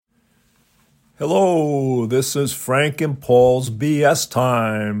Hello, this is Frank and Paul's BS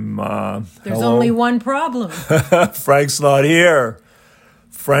time. There's only one problem. Frank's not here.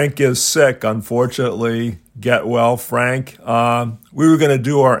 Frank is sick, unfortunately. Get well, Frank. We were going to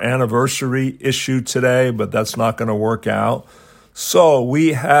do our anniversary issue today, but that's not going to work out. So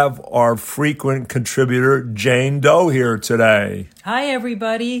we have our frequent contributor, Jane Doe, here today. Hi,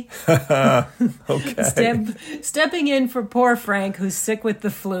 everybody. Okay. Stepping in for poor Frank, who's sick with the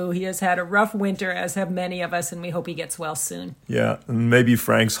flu. He has had a rough winter, as have many of us, and we hope he gets well soon. Yeah, and maybe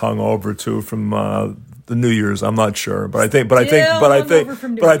Frank's hungover too from the New Year's. I'm not sure, but I think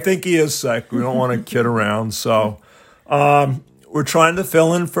he is sick. We don't want to kid around, so we're trying to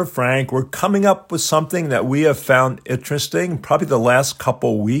fill in for Frank. We're coming up with something that we have found interesting, probably the last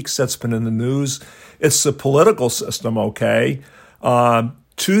couple weeks that's been in the news. It's the political system, okay?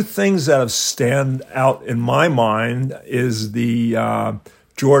 Two things that have stand out in my mind is the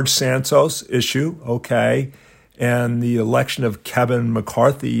George Santos issue, okay, and the election of Kevin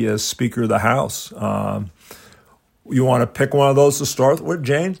McCarthy as Speaker of the House. You want to pick one of those to start with,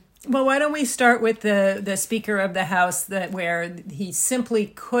 Jane? Well, why don't we start with the Speaker of the House, where he simply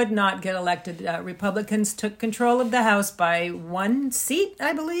could not get elected. Republicans took control of the House by one seat,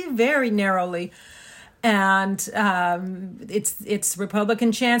 I believe, very narrowly. And it's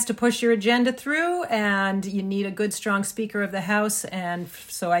Republican chance to push your agenda through, and you need a good, strong Speaker of the House. And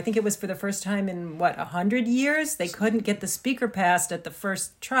so I think it was for the first time in, 100 years? They couldn't get the Speaker passed at the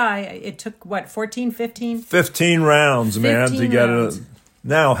first try. It took, 15 rounds, man, to get it.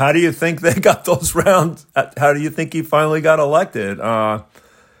 Now, how do you think they got those rounds? How do you think he finally got elected? I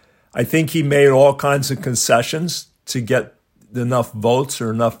think he made all kinds of concessions to get enough votes or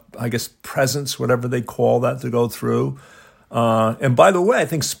enough, I guess, presence, whatever they call that, to go through. And by the way, I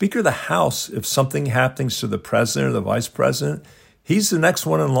think Speaker of the House, if something happens to the president or the vice president, he's the next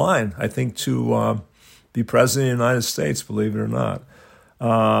one in line, I think, to be president of the United States, believe it or not.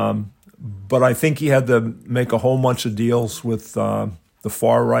 But I think he had to make a whole bunch of deals with the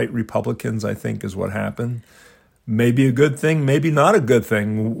far-right Republicans, I think, is what happened. Maybe a good thing, maybe not a good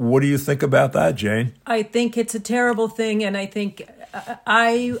thing. What do you think about that, Jane? I think it's a terrible thing, and I think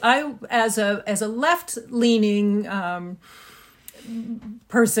I as a left-leaning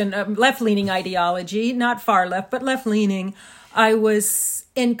person, left-leaning ideology, not far left, but left-leaning, I was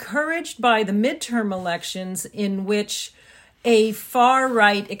encouraged by the midterm elections in which a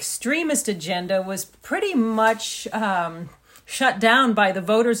far-right extremist agenda was pretty much shut down by the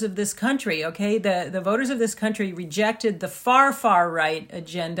voters of this country, okay? The voters of this country rejected the far right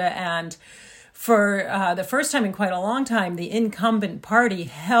agenda, and for the first time in quite a long time, the incumbent party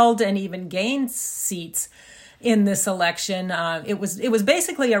held and even gained seats in this election. It was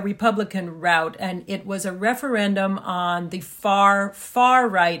basically a Republican rout, and it was a referendum on the far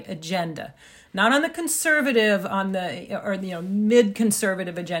right agenda. Not on the conservative,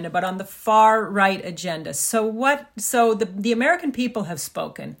 mid-conservative agenda, but on the far right agenda. So the American people have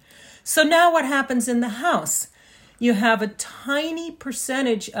spoken. So now what happens in the House? You have a tiny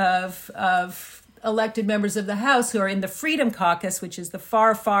percentage of elected members of the House who are in the Freedom Caucus, which is the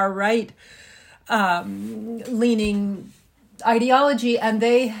far right leaning ideology, and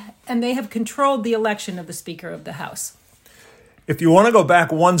they have controlled the election of the Speaker of the House. If you want to go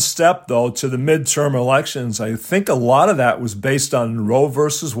back one step, though, to the midterm elections, I think a lot of that was based on Roe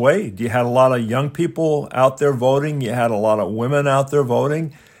versus Wade. You had a lot of young people out there voting. You had a lot of women out there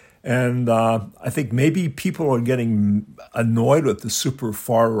voting. And I think maybe people are getting annoyed with the super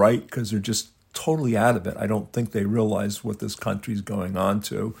far right because they're just totally out of it. I don't think they realize what this country's going on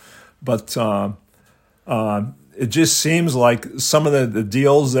to. But it just seems like some of the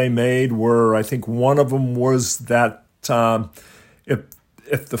deals they made were, I think one of them was that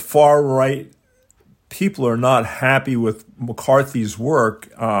if the far right people are not happy with McCarthy's work,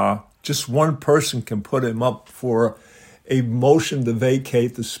 just one person can put him up for a motion to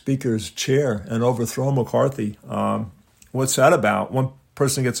vacate the Speaker's chair and overthrow McCarthy. What's that about? One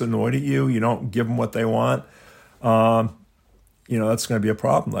person gets annoyed at you, you don't give them what they want. That's going to be a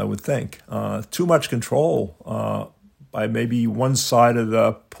problem, I would think. Too much control by maybe one side of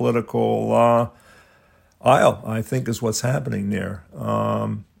the political aisle, I think, is what's happening there.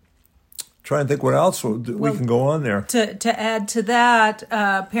 Try and think what else we can go on there. To add to that,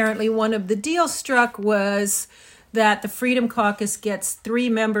 apparently one of the deals struck was that the Freedom Caucus gets 3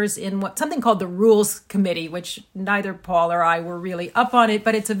 members in something called the Rules Committee, which neither Paul or I were really up on it,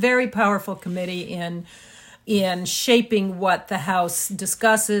 but it's a very powerful committee in in shaping what the House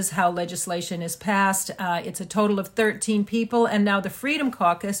discusses, how legislation is passed. It's a total of 13 people. And now the Freedom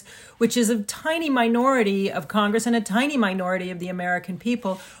Caucus, which is a tiny minority of Congress and a tiny minority of the American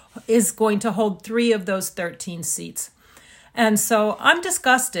people, is going to hold 3 of those 13 seats. And so I'm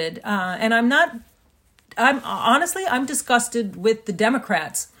disgusted. And I'm disgusted with the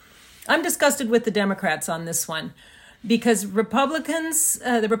Democrats. I'm disgusted with the Democrats on this one. Because Republicans,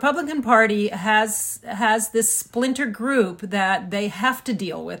 the Republican Party has this splinter group that they have to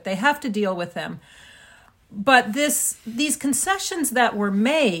deal with. They have to deal with them. But these concessions that were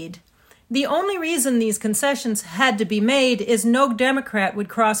made, the only reason these concessions had to be made is no Democrat would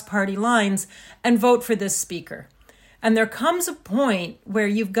cross party lines and vote for this speaker. And there comes a point where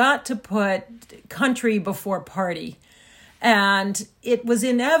you've got to put country before party. And it was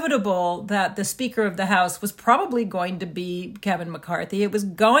inevitable that the Speaker of the House was probably going to be Kevin McCarthy. It was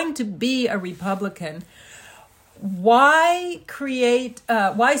going to be a Republican. Why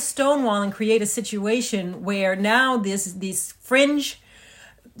stonewall and create a situation where now these fringe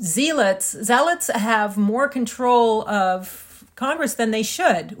zealots have more control of Congress than they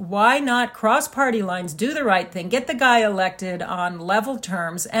should? Why not cross party lines, do the right thing, get the guy elected on level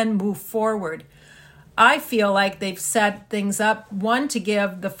terms, and move forward? I feel like they've set things up, one, to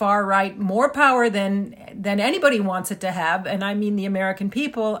give the far right more power than anybody wants it to have, and I mean the American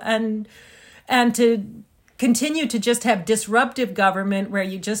people, and to continue to just have disruptive government where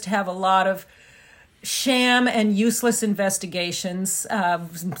you just have a lot of sham and useless investigations,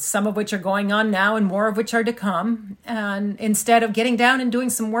 some of which are going on now and more of which are to come, and instead of getting down and doing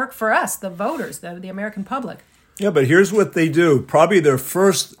some work for us, the voters, the American public. Yeah, but here's what they do. Probably their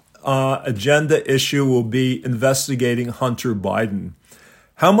first agenda issue will be investigating Hunter Biden.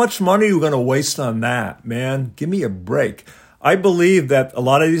 How much money are you going to waste on that, man? Give me a break. I believe that a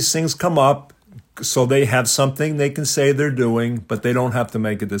lot of these things come up so they have something they can say they're doing, but they don't have to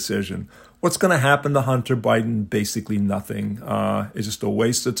make a decision. What's going to happen to Hunter Biden? Basically nothing. It's just a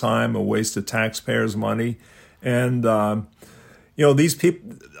waste of time, a waste of taxpayers' money. And, these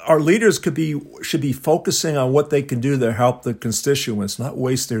people, our leaders should be focusing on what they can do to help the constituents, not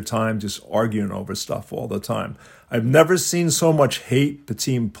waste their time just arguing over stuff all the time. I've never seen so much hate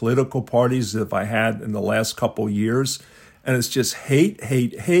between political parties as I had in the last couple of years. And it's just hate.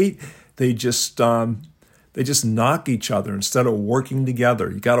 They just knock each other instead of working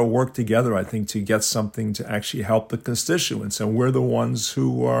together. You got to work together, I think, to get something to actually help the constituents. And we're the ones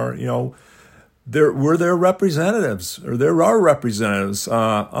who are, we're their representatives, or there are representatives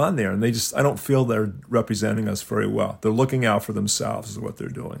on there. And I don't feel they're representing us very well. They're looking out for themselves is what they're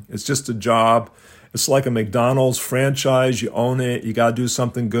doing. It's just a job. It's like a McDonald's franchise. You own it. You got to do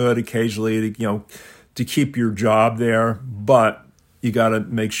something good occasionally to keep your job there. But you got to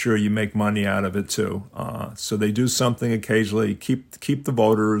make sure you make money out of it too. So they do something occasionally, keep the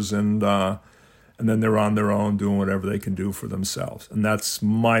voters, and then they're on their own doing whatever they can do for themselves. And that's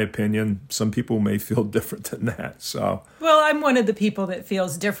my opinion. Some people may feel different than that. So, well, I'm one of the people that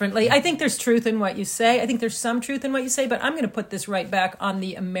feels differently. I think there's truth in what you say. I think there's some truth in what you say, but I'm going to put this right back on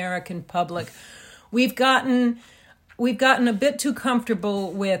the American public. We've gotten a bit too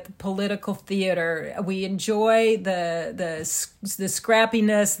comfortable with political theater. We enjoy the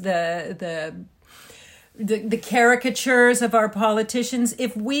scrappiness, the caricatures of our politicians.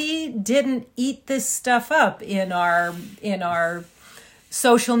 If we didn't eat this stuff up in our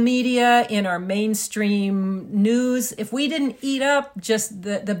social media, in our mainstream news, if we didn't eat up just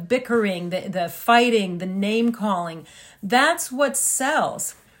the bickering, the fighting, the name calling, that's what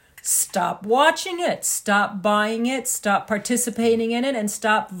sells. Stop watching it, stop buying it, stop participating in it, and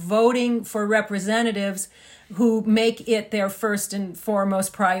stop voting for representatives who make it their first and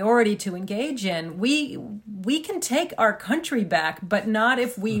foremost priority to engage in. We can take our country back, but not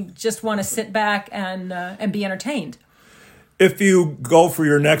if we just want to sit back and be entertained. If you go for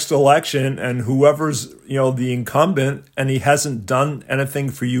your next election and whoever's the incumbent and he hasn't done anything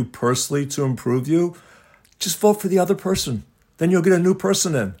for you personally to improve you, just vote for the other person. Then you'll get a new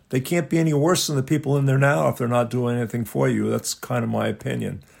person in. They can't be any worse than the people in there now if they're not doing anything for you. That's kind of my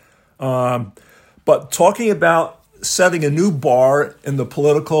opinion. But talking about setting a new bar in the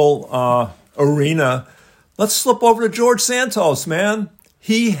political arena, let's slip over to George Santos, man.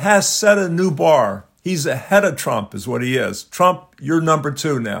 He has set a new bar. He's ahead of Trump is what he is. Trump, you're number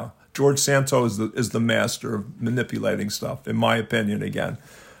 2 now. George Santos is the master of manipulating stuff, in my opinion, again.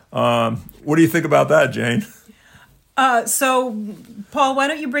 What do you think about that, Jane? So, Paul, why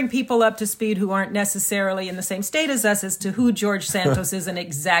don't you bring people up to speed who aren't necessarily in the same state as us as to who George Santos is and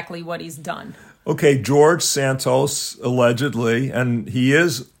exactly what he's done? Okay, George Santos, allegedly, and he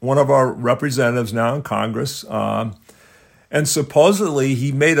is one of our representatives now in Congress, and supposedly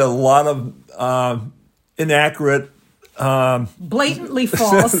he made a lot of inaccurate, blatantly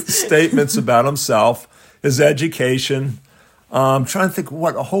false statements about himself, his education. I'm trying to think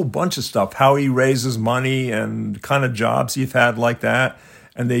a whole bunch of stuff, how he raises money and kind of jobs he's had like that,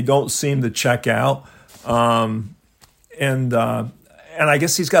 and they don't seem to check out. And I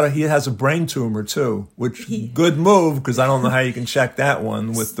guess he has a brain tumor too, which good move, because I don't know how you can check that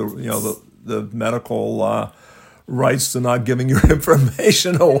one with the medical rights to not giving your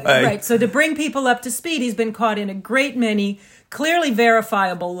information away. Right. So to bring people up to speed, he's been caught in a great many clearly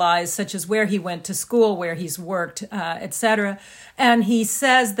verifiable lies, such as where he went to school, where he's worked, etc. And he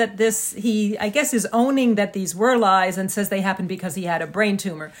says that I guess is owning that these were lies, and says they happened because he had a brain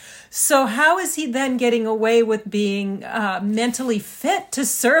tumor. So how is he then getting away with being mentally fit to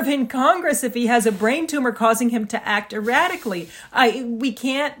serve in Congress if he has a brain tumor causing him to act erratically? We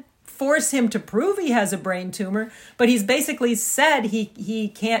can't force him to prove he has a brain tumor, but he's basically said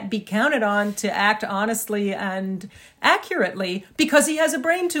he can't be counted on to act honestly and accurately because he has a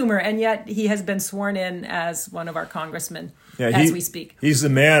brain tumor, and yet he has been sworn in as one of our congressmen as we speak. He's the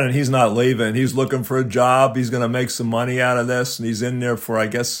man, and he's not leaving. He's looking for a job. He's going to make some money out of this, and he's in there for, I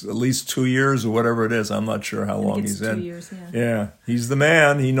guess, at least 2 years or whatever it is. I'm not sure how long he's in. 2 years, yeah. He's the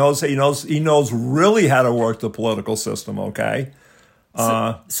man. He knows really how to work the political system, okay?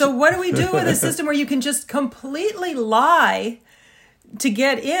 So what do we do with a system where you can just completely lie to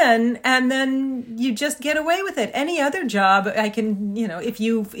get in, and then you just get away with it? Any other job, if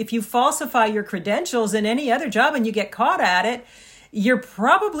you falsify your credentials in any other job and you get caught at it, you're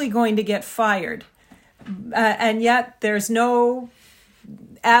probably going to get fired. And yet there's no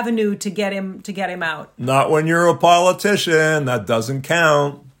avenue to get him out. Not when you're a politician. That doesn't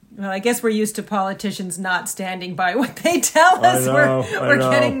count. Well, I guess we're used to politicians not standing by what they tell us. We're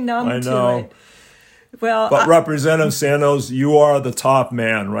getting numb to it. Well, but Representative Santos, you are the top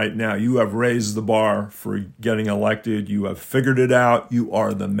man right now. You have raised the bar for getting elected. You have figured it out. You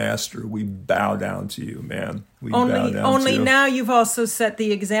are the master. We bow down to you, man. Only now you've also set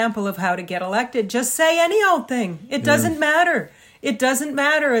the example of how to get elected. Just say any old thing. It doesn't matter. It doesn't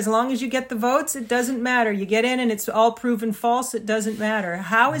matter. As long as you get the votes, it doesn't matter. You get in and it's all proven false, it doesn't matter.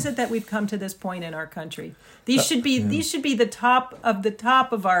 How is it that we've come to this point in our country? These should be the top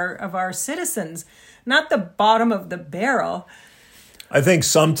of our citizens, not the bottom of the barrel. I think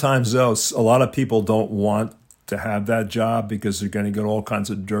sometimes, though, a lot of people don't want to have that job because they're going to get all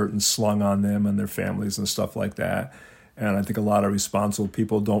kinds of dirt and slung on them and their families and stuff like that. And I think a lot of responsible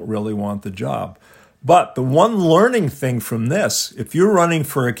people don't really want the job. But the one learning thing from this, if you're running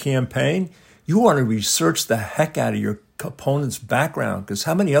for a campaign, you want to research the heck out of your opponent's background, because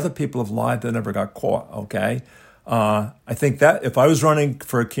how many other people have lied that never got caught, okay? I think that if I was running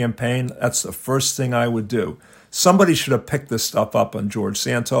for a campaign, that's the first thing I would do. Somebody should have picked this stuff up on George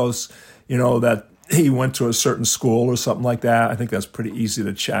Santos, that he went to a certain school or something like that. I think that's pretty easy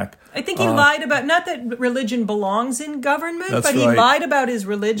to check. I think he lied about, not that religion belongs in government, but he right. lied about his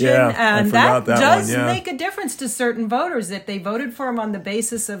religion, and that does make a difference to certain voters. That they voted for him on the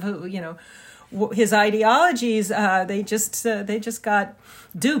basis of his ideologies. They just got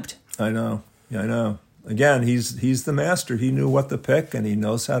duped. I know. Yeah, I know. Again, he's the master. He knew what to pick, and he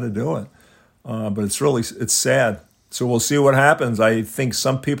knows how to do it. But it's sad. So we'll see what happens. I think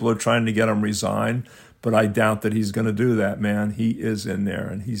some people are trying to get him resigned, but I doubt that he's going to do that, man. He is in there,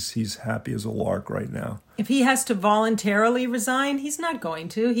 and he's happy as a lark right now. If he has to voluntarily resign, he's not going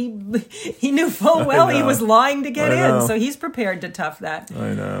to. He knew full well he was lying to get in, so he's prepared to tough that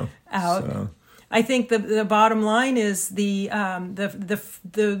out. So. I think the bottom line is the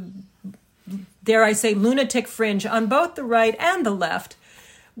dare I say lunatic fringe on both the right and the left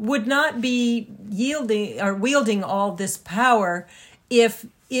would not be wielding all this power if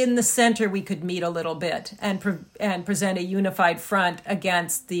in the center we could meet a little bit and present a unified front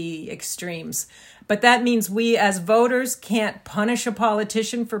against the extremes. But that means we as voters can't punish a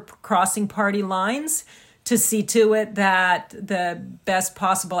politician for crossing party lines to see to it that the best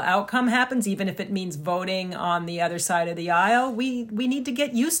possible outcome happens, even if it means voting on the other side of the aisle. We need to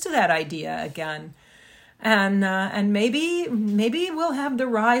get used to that idea again. And maybe we'll have the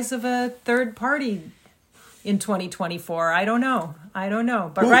rise of a third party in 2024. I don't know.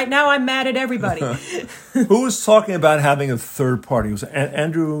 But right now I'm mad at everybody. Who was talking about having a third party? It was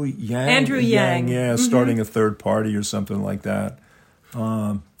Andrew Yang? Andrew Yang. Yeah, starting a third party or something like that.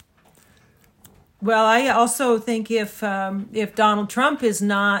 Well, I also think if Donald Trump is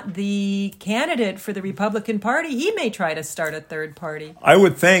not the candidate for the Republican Party, he may try to start a third party. I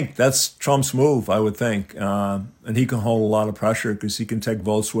would think that's Trump's move, I would think. And he can hold a lot of pressure because he can take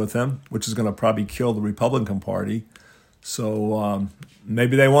votes with him, which is going to probably kill the Republican Party. So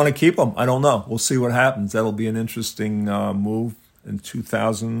maybe they want to keep him. I don't know. We'll see what happens. That'll be an interesting move in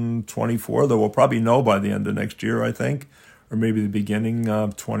 2024, though we'll probably know by the end of next year, I think, or maybe the beginning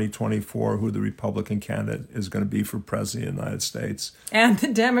of 2024, who the Republican candidate is going to be for president of the United States. And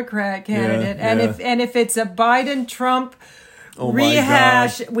the Democrat candidate. Yeah. And if it's a Biden-Trump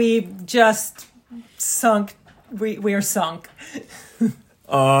rehash, we've just sunk. We're sunk.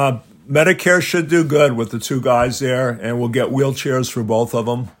 Medicare should do good with the two guys there, and we'll get wheelchairs for both of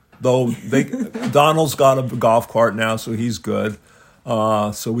them. Though Donald's got a golf cart now, so he's good.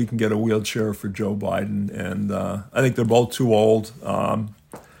 So we can get a wheelchair for Joe Biden. And I think they're both too old.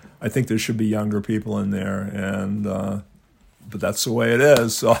 I think there should be younger people in there. But that's the way it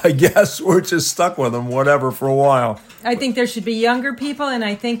is. So I guess we're just stuck with them, whatever, for a while. I think there should be younger people. And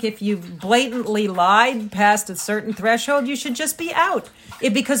I think if you've blatantly lied past a certain threshold, you should just be out.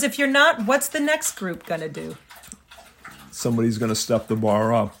 Because if you're not, what's the next group going to do? Somebody's going to step the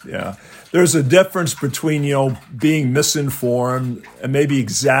bar up. Yeah. There's a difference between, being misinformed and maybe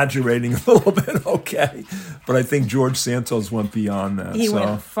exaggerating a little bit. Okay. But I think George Santos went beyond that. He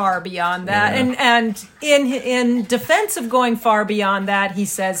went far beyond that. Yeah. And in defense of going far beyond that, he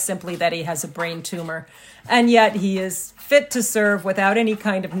says simply that he has a brain tumor. And yet he is fit to serve without any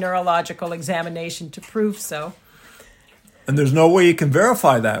kind of neurological examination to prove so. And there's no way you can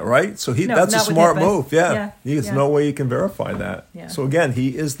verify that, right? So that's a smart move. Yeah. There's no way you can verify that. Yeah. So again,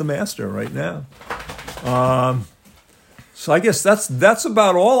 he is the master right now. So I guess that's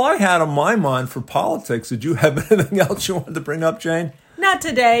about all I had on my mind for politics. Did you have anything else you wanted to bring up, Jane? Not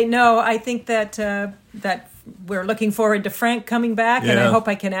today. No, I think that we're looking forward to Frank coming back, and I hope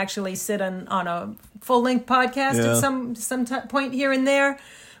I can actually sit on a full-length podcast at some point here and there.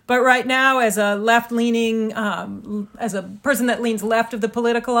 But right now, as a left-leaning, as a person that leans left of the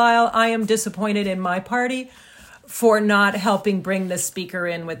political aisle, I am disappointed in my party for not helping bring the speaker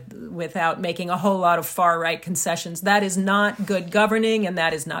in without making a whole lot of far-right concessions. That is not good governing, and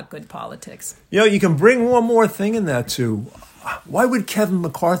that is not good politics. You can bring one more thing in that, too. Why would Kevin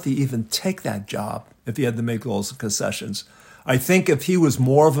McCarthy even take that job if he had to make those concessions? I think if he was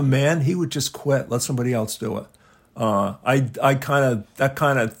more of a man, he would just quit, let somebody else do it. That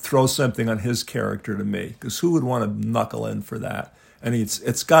kind of throws something on his character to me, because who would want to knuckle in for that? And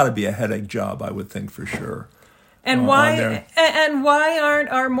it's got to be a headache job, I would think, for sure. And why aren't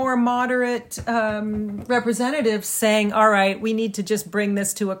our more moderate representatives saying, "All right, we need to just bring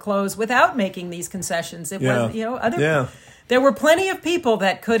this to a close without making these concessions"? There were plenty of people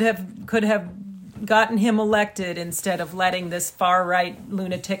that could have gotten him elected instead of letting this far right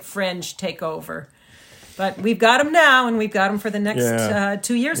lunatic fringe take over. But we've got him now, and we've got him for the next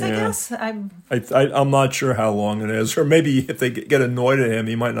 2 years, I guess. I'm not sure how long it is. Or maybe if they get annoyed at him,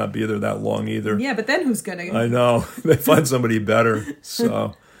 he might not be there that long either. Yeah, but then who's going to... I know. They find somebody better.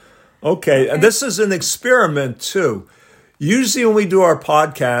 So, okay. And this is an experiment, too. Usually when we do our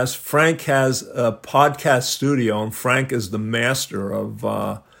podcast, Frank has a podcast studio, and Frank is the master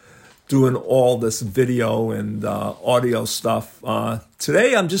of... doing all this video and audio stuff.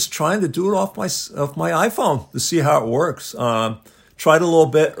 Today, I'm just trying to do it off my iPhone to see how it works. Tried a little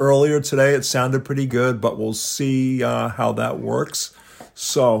bit earlier today. It sounded pretty good, but we'll see how that works.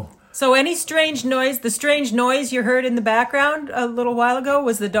 So any strange noise, the strange noise you heard in the background a little while ago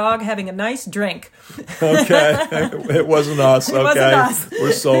was the dog having a nice drink. Okay. It wasn't us. It wasn't us.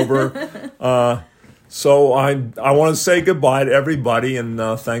 We're sober. So I want to say goodbye to everybody, and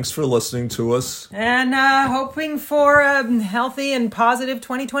thanks for listening to us. And hoping for a healthy and positive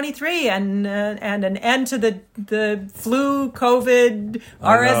 2023 and an end to the flu, COVID,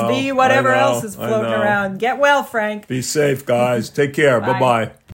 RSV, whatever else is floating around. Get well, Frank. Be safe, guys. Take care. Bye-bye.